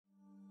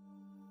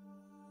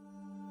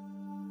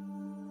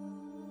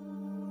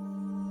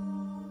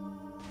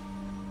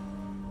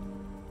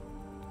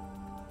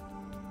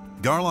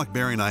Garlock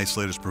bearing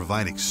isolators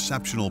provide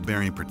exceptional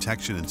bearing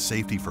protection and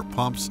safety for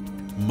pumps,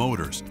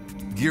 motors,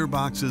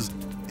 gearboxes,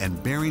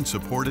 and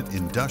bearing-supported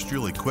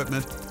industrial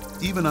equipment,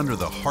 even under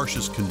the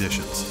harshest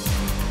conditions.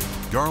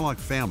 Garlock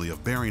family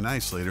of bearing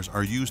isolators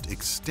are used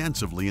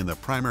extensively in the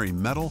primary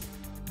metal,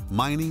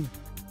 mining,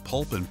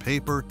 pulp and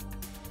paper,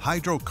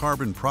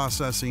 hydrocarbon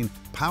processing,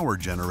 power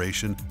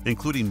generation,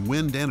 including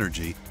wind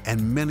energy,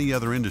 and many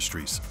other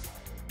industries.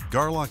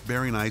 Garlock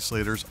bearing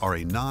isolators are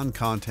a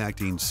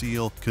non-contacting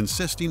seal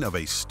consisting of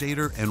a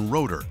stator and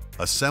rotor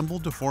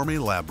assembled to form a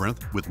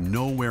labyrinth with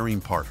no wearing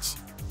parts.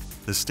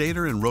 The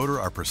stator and rotor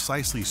are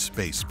precisely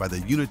spaced by the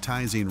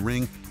unitizing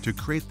ring to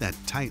create that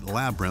tight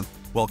labyrinth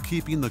while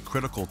keeping the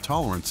critical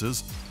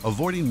tolerances,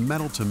 avoiding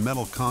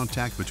metal-to-metal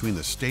contact between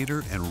the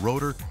stator and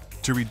rotor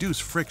to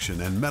reduce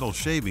friction and metal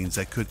shavings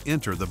that could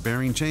enter the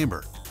bearing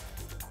chamber.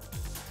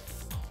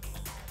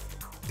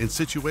 In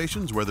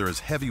situations where there is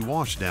heavy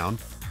washdown,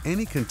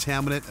 any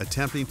contaminant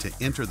attempting to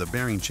enter the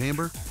bearing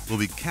chamber will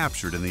be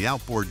captured in the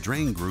outboard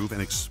drain groove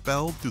and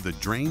expelled through the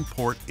drain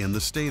port in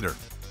the stator.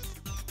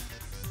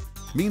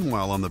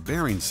 Meanwhile, on the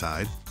bearing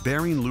side,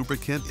 bearing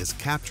lubricant is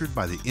captured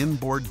by the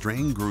inboard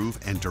drain groove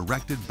and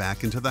directed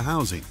back into the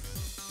housing.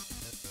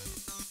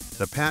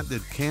 The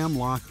patented cam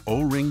lock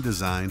O-ring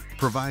design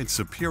provides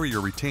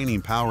superior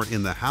retaining power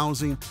in the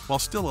housing while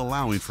still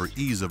allowing for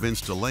ease of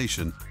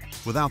installation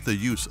without the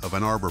use of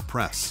an arbor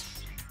press.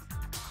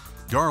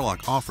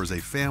 Garlock offers a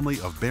family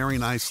of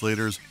bearing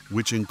isolators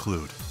which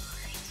include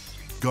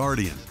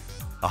Guardian,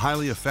 a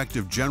highly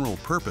effective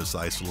general-purpose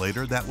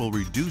isolator that will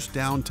reduce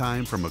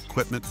downtime from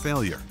equipment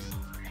failure.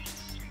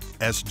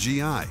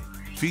 SGI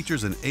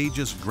features an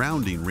Aegis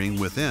grounding ring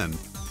within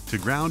to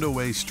ground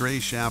away stray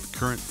shaft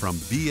current from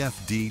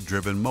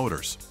VFD-driven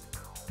motors.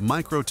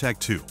 Microtech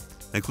 2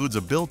 includes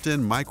a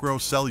built-in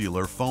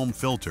microcellular foam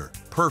filter,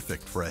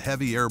 perfect for a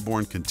heavy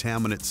airborne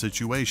contaminant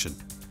situation.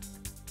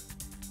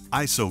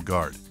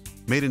 Iso-Gard,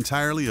 made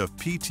entirely of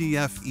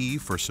PTFE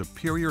for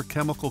superior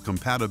chemical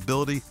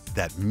compatibility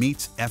that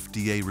meets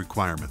FDA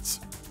requirements.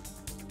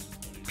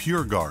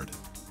 PUR-GARD,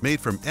 made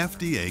from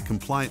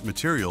FDA-compliant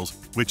materials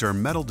which are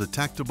metal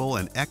detectable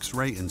and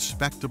X-ray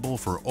inspectable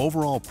for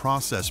overall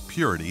process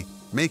purity,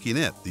 making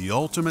it the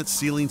ultimate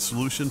sealing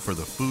solution for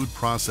the food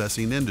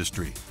processing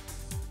industry.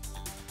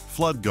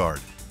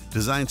 FloodGuard,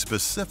 designed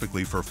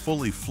specifically for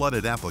fully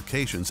flooded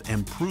applications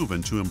and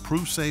proven to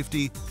improve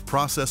safety,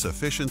 process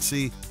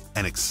efficiency,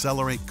 and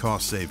accelerate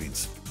cost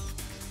savings.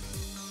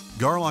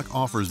 Garlock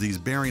offers these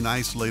bearing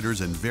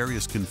isolators in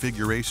various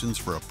configurations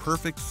for a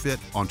perfect fit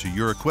onto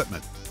your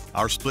equipment.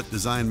 Our split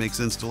design makes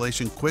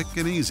installation quick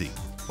and easy,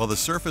 while the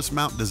surface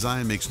mount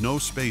design makes no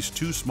space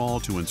too small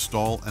to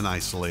install an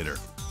isolator.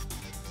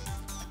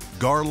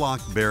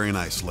 Garlock bearing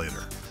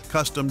isolator,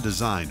 custom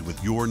designed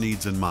with your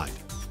needs in mind.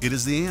 It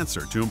is the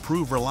answer to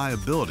improve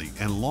reliability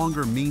and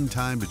longer mean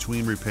time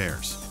between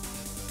repairs.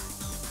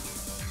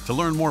 To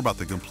learn more about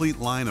the complete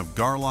line of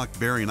Garlock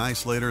bearing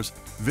isolators,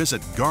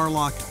 visit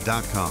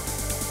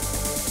garlock.com.